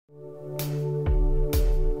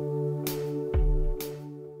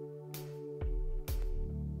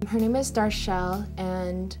Her name is Darshell,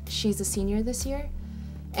 and she's a senior this year.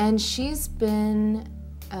 And she's been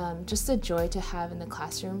just a joy to have in the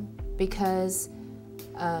classroom because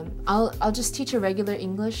I'll just teach a regular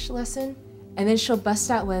English lesson, and then she'll bust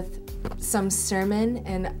out with some sermon,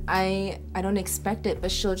 and I don't expect it,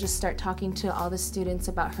 but she'll just start talking to all the students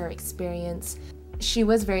about her experience. She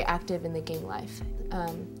was very active in the gang life.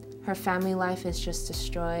 Her family life is just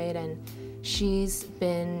destroyed, and she's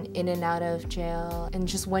been in and out of jail. And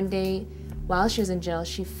just one day, while she was in jail,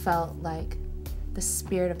 she felt like the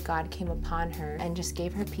Spirit of God came upon her and just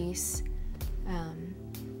gave her peace.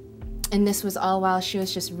 And this was all while she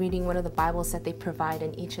was just reading one of the Bibles that they provide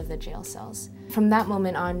in each of the jail cells. From that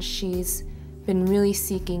moment on, she's been really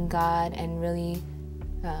seeking God and really,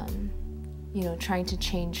 trying to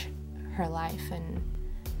change her life and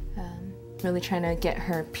really trying to get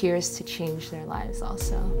her peers to change their lives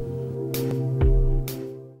also.